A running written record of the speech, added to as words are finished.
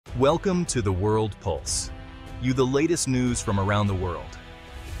Welcome to the World Pulse. The latest news from around the world.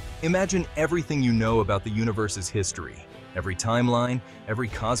 Imagine everything you know about the universe's history. Every timeline, every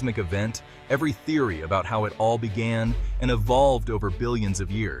cosmic event, every theory about how it all began and evolved over billions of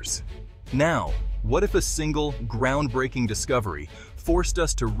years. Now, what if a single, groundbreaking discovery forced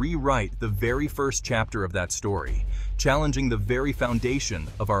us to rewrite the very first chapter of that story, challenging the very foundation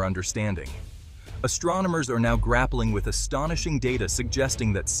of our understanding? Astronomers are now grappling with astonishing data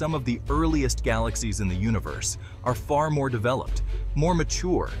suggesting that some of the earliest galaxies in the universe are far more developed, more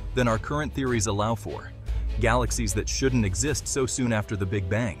mature than our current theories allow for. Galaxies that shouldn't exist so soon after the Big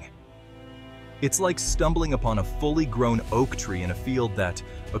Bang. It's like stumbling upon a fully grown oak tree in a field that,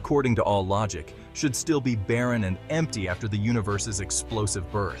 according to all logic, should still be barren and empty after the universe's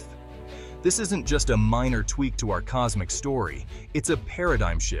explosive birth. This isn't just a minor tweak to our cosmic story, it's a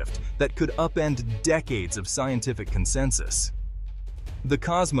paradigm shift that could upend decades of scientific consensus. The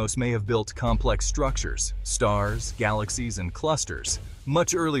cosmos may have built complex structures, stars, galaxies, and clusters,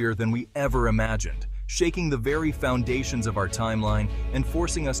 much earlier than we ever imagined, shaking the very foundations of our timeline and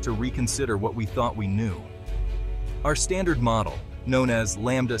forcing us to reconsider what we thought we knew. Our standard model, known as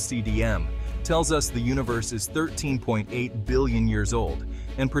lambda CDM, tells us the universe is 13.8 billion years old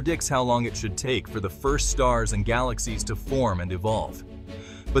and predicts how long it should take for the first stars and galaxies to form and evolve.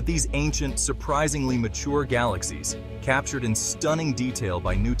 But these ancient, surprisingly mature galaxies, captured in stunning detail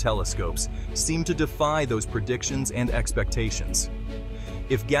by new telescopes, seem to defy those predictions and expectations.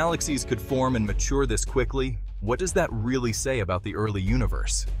 If galaxies could form and mature this quickly, what does that really say about the early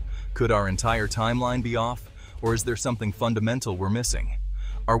universe? Could our entire timeline be off, or is there something fundamental we're missing?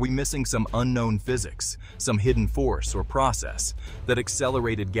 Are we missing some unknown physics, some hidden force or process that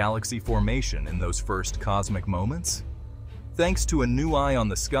accelerated galaxy formation in those first cosmic moments? Thanks to a new eye on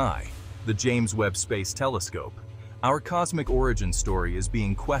the sky, the James Webb Space Telescope, our cosmic origin story is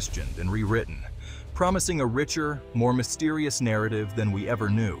being questioned and rewritten, promising a richer, more mysterious narrative than we ever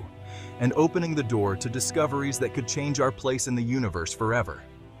knew, and opening the door to discoveries that could change our place in the universe forever.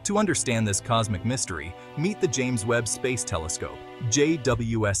 To understand this cosmic mystery, meet the James Webb Space Telescope,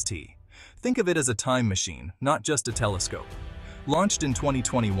 JWST. Think of it as a time machine, not just a telescope. Launched in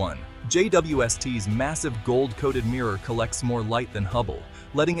 2021, JWST's massive gold-coated mirror collects more light than Hubble,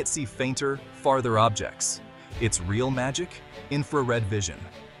 letting it see fainter, farther objects. Its real magic? Infrared vision.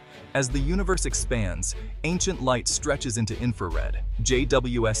 As the universe expands, ancient light stretches into infrared,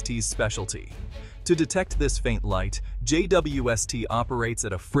 JWST's specialty. To detect this faint light, JWST operates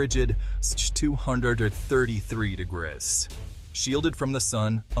at a frigid 233 degrees, shielded from the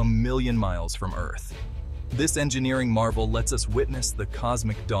sun a million miles from Earth. This engineering marvel lets us witness the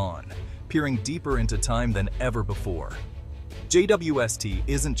cosmic dawn, peering deeper into time than ever before. JWST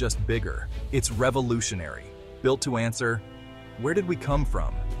isn't just bigger, it's revolutionary, built to answer, where did we come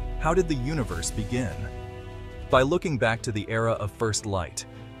from? How did the universe begin? By looking back to the era of first light,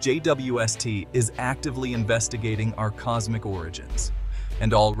 JWST is actively investigating our cosmic origins.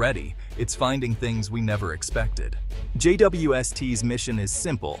 And already, it's finding things we never expected. JWST's mission is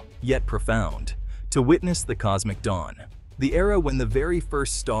simple, yet profound: to witness the cosmic dawn, the era when the very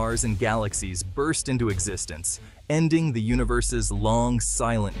first stars and galaxies burst into existence, ending the universe's long,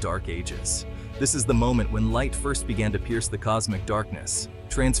 silent dark ages. This is the moment when light first began to pierce the cosmic darkness,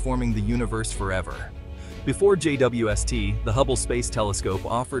 transforming the universe forever. Before JWST, the Hubble Space Telescope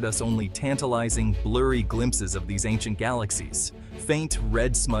offered us only tantalizing, blurry glimpses of these ancient galaxies, faint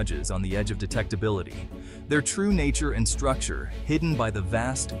red smudges on the edge of detectability, their true nature and structure hidden by the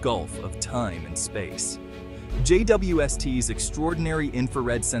vast gulf of time and space. JWST's extraordinary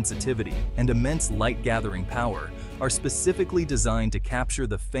infrared sensitivity and immense light-gathering power are specifically designed to capture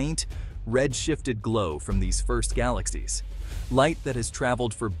the faint, red-shifted glow from these first galaxies, light that has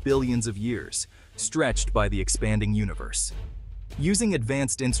traveled for billions of years, stretched by the expanding universe. Using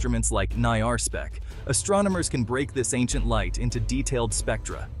advanced instruments like NIRSpec, astronomers can break this ancient light into detailed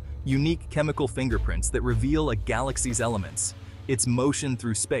spectra, unique chemical fingerprints that reveal a galaxy's elements, its motion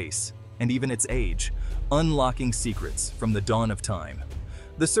through space, and even its age, unlocking secrets from the dawn of time.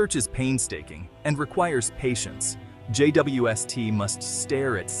 The search is painstaking and requires patience. JWST must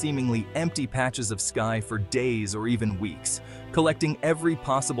stare at seemingly empty patches of sky for days or even weeks, collecting every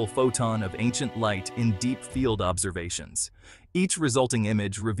possible photon of ancient light in deep field observations. Each resulting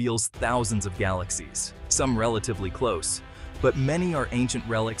image reveals thousands of galaxies, some relatively close, but many are ancient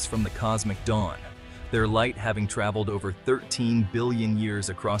relics from the cosmic dawn, their light having traveled over 13 billion years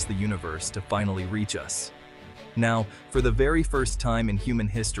across the universe to finally reach us. Now, for the very first time in human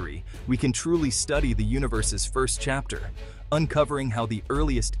history, we can truly study the universe's first chapter, uncovering how the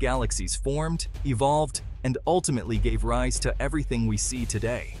earliest galaxies formed, evolved, and ultimately gave rise to everything we see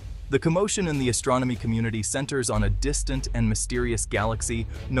today. The commotion in the astronomy community centers on a distant and mysterious galaxy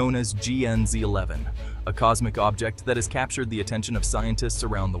known as GNZ11, a cosmic object that has captured the attention of scientists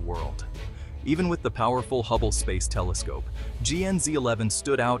around the world. Even with the powerful Hubble Space Telescope, GNZ11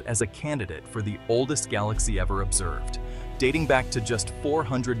 stood out as a candidate for the oldest galaxy ever observed, dating back to just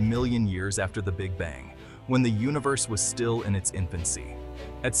 400 million years after the Big Bang, when the universe was still in its infancy.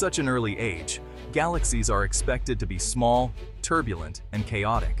 At such an early age, galaxies are expected to be small, turbulent, and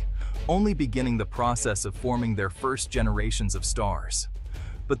chaotic, only beginning the process of forming their first generations of stars.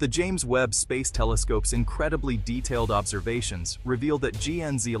 But the James Webb Space Telescope's incredibly detailed observations reveal that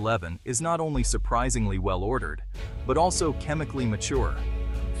GNZ11 is not only surprisingly well-ordered, but also chemically mature,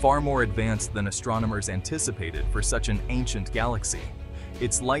 far more advanced than astronomers anticipated for such an ancient galaxy.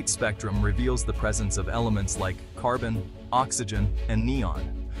 Its light spectrum reveals the presence of elements like carbon, oxygen, and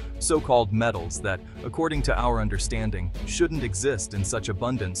neon, so-called metals that, according to our understanding, shouldn't exist in such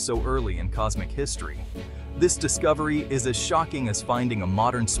abundance so early in cosmic history. This discovery is as shocking as finding a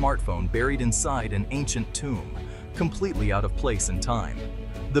modern smartphone buried inside an ancient tomb, completely out of place in time.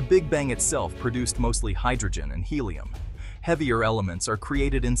 The Big Bang itself produced mostly hydrogen and helium. Heavier elements are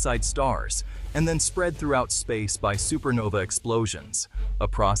created inside stars and then spread throughout space by supernova explosions, a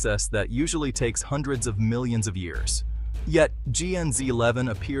process that usually takes hundreds of millions of years. Yet,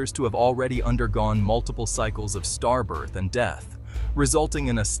 GNZ11 appears to have already undergone multiple cycles of star birth and death, resulting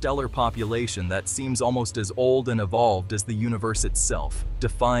in a stellar population that seems almost as old and evolved as the universe itself,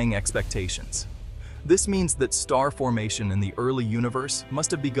 defying expectations. This means that star formation in the early universe must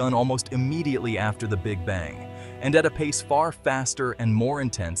have begun almost immediately after the Big Bang, and at a pace far faster and more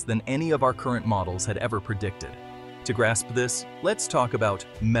intense than any of our current models had ever predicted. To grasp this, let's talk about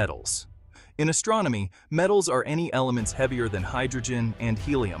metals. In astronomy, metals are any elements heavier than hydrogen and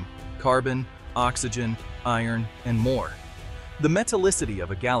helium, carbon, oxygen, iron, and more. The metallicity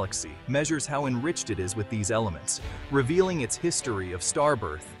of a galaxy measures how enriched it is with these elements, revealing its history of star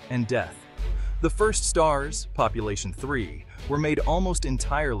birth and death. The first stars, population 3, were made almost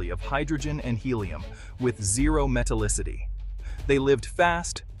entirely of hydrogen and helium, with zero metallicity. They lived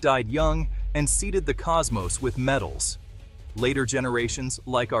fast, died young, and seeded the cosmos with metals. Later generations,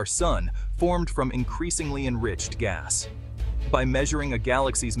 like our Sun, formed from increasingly enriched gas. By measuring a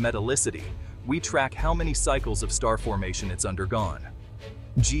galaxy's metallicity, we track how many cycles of star formation it's undergone.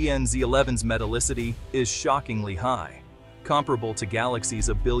 GNZ11's metallicity is shockingly high, comparable to galaxies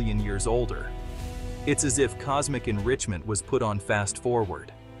a billion years older. It's as if cosmic enrichment was put on fast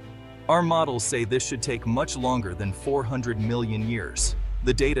forward. Our models say this should take much longer than 400 million years.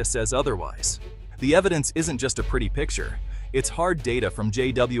 The data says otherwise. The evidence isn't just a pretty picture. It's hard data from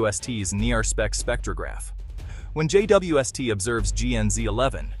JWST's near-spec spectrograph. When JWST observes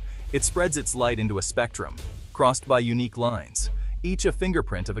GNZ11, it spreads its light into a spectrum, crossed by unique lines, each a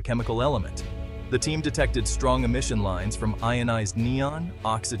fingerprint of a chemical element. The team detected strong emission lines from ionized neon,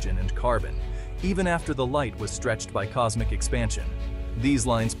 oxygen, and carbon, even after the light was stretched by cosmic expansion. These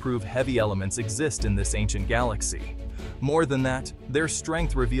lines prove heavy elements exist in this ancient galaxy. More than that, their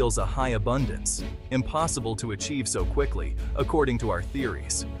strength reveals a high abundance, impossible to achieve so quickly, according to our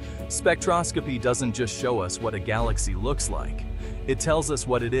theories. Spectroscopy doesn't just show us what a galaxy looks like. It tells us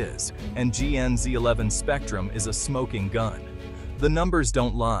what it is, and GNZ11's spectrum is a smoking gun. The numbers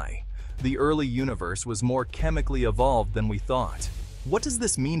don't lie. The early universe was more chemically evolved than we thought. What does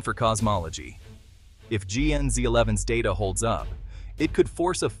this mean for cosmology? If GNZ11's data holds up, it could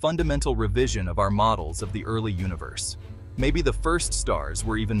force a fundamental revision of our models of the early universe. Maybe the first stars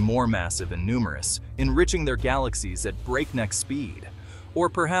were even more massive and numerous, enriching their galaxies at breakneck speed. Or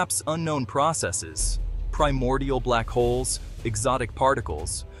perhaps unknown processes, primordial black holes, exotic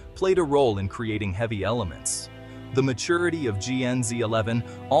particles, played a role in creating heavy elements. The maturity of GNZ11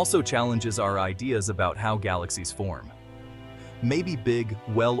 also challenges our ideas about how galaxies form. Maybe big,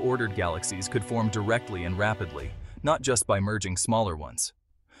 well-ordered galaxies could form directly and rapidly, not just by merging smaller ones.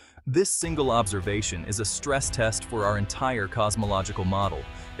 This single observation is a stress test for our entire cosmological model,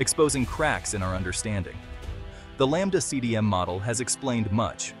 exposing cracks in our understanding. The Lambda CDM model has explained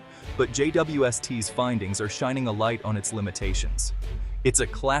much, but JWST's findings are shining a light on its limitations. It's a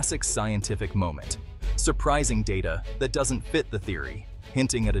classic scientific moment, surprising data that doesn't fit the theory,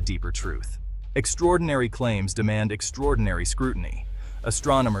 hinting at a deeper truth. Extraordinary claims demand extraordinary scrutiny.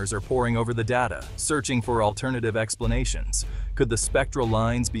 Astronomers are poring over the data, searching for alternative explanations. Could the spectral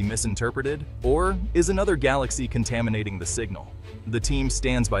lines be misinterpreted? Or is another galaxy contaminating the signal? The team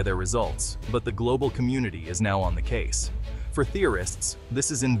stands by their results, but the global community is now on the case. For theorists, this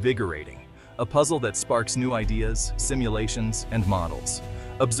is invigorating, a puzzle that sparks new ideas, simulations, and models.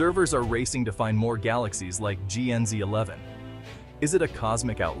 Observers are racing to find more galaxies like GNZ11. Is it a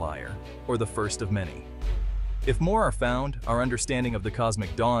cosmic outlier, or the first of many? If more are found, our understanding of the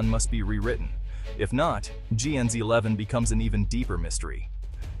cosmic dawn must be rewritten. If not, GNZ 11 becomes an even deeper mystery.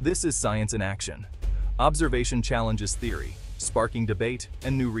 This is Science in Action. Observation challenges theory, sparking debate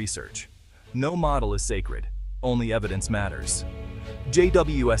and new research. No model is sacred, only evidence matters.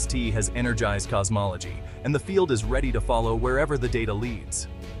 JWST has energized cosmology, and the field is ready to follow wherever the data leads.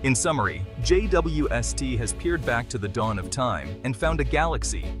 In summary, JWST has peered back to the dawn of time and found a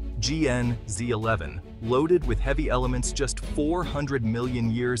galaxy, GNZ11, loaded with heavy elements just 400 million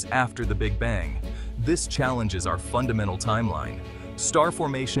years after the Big Bang. This challenges our fundamental timeline. Star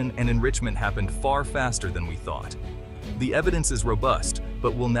formation and enrichment happened far faster than we thought. The evidence is robust,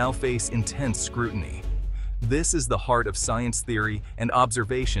 but will now face intense scrutiny. This is the heart of science theory and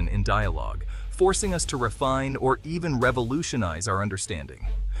observation in dialogue, forcing us to refine or even revolutionize our understanding.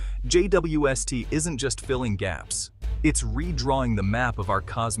 JWST isn't just filling gaps, it's redrawing the map of our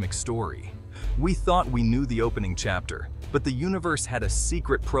cosmic story. We thought we knew the opening chapter, but the universe had a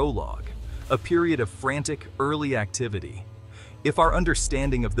secret prologue, a period of frantic early activity. If our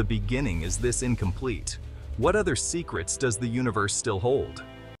understanding of the beginning is this incomplete, what other secrets does the universe still hold?